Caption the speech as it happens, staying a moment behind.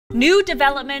New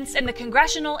developments in the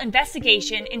congressional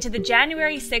investigation into the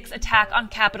January 6 attack on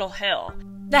Capitol Hill.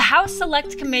 The House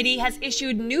Select Committee has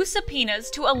issued new subpoenas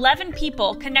to 11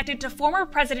 people connected to former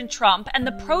President Trump and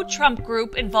the pro-Trump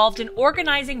group involved in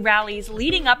organizing rallies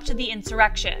leading up to the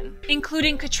insurrection,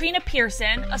 including Katrina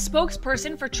Pearson, a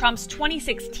spokesperson for Trump's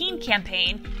 2016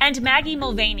 campaign, and Maggie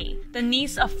Mulvaney, the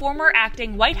niece of former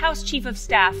acting White House Chief of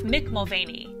Staff Mick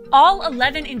Mulvaney. All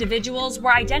 11 individuals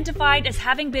were identified as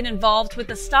having been involved with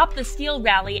the Stop the Steal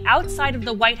rally outside of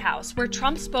the White House, where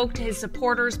Trump spoke to his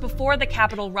supporters before the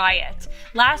Capitol riot.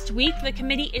 Last week, the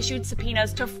committee issued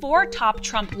subpoenas to 4 top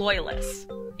Trump loyalists.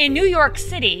 In New York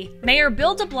City, Mayor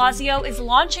Bill de Blasio is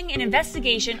launching an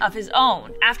investigation of his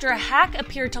own after a hack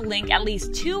appeared to link at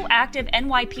least 2 active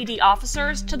NYPD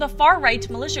officers to the far-right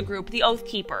militia group, the Oath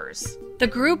Keepers. The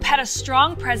group had a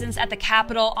strong presence at the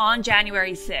Capitol on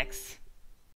January 6.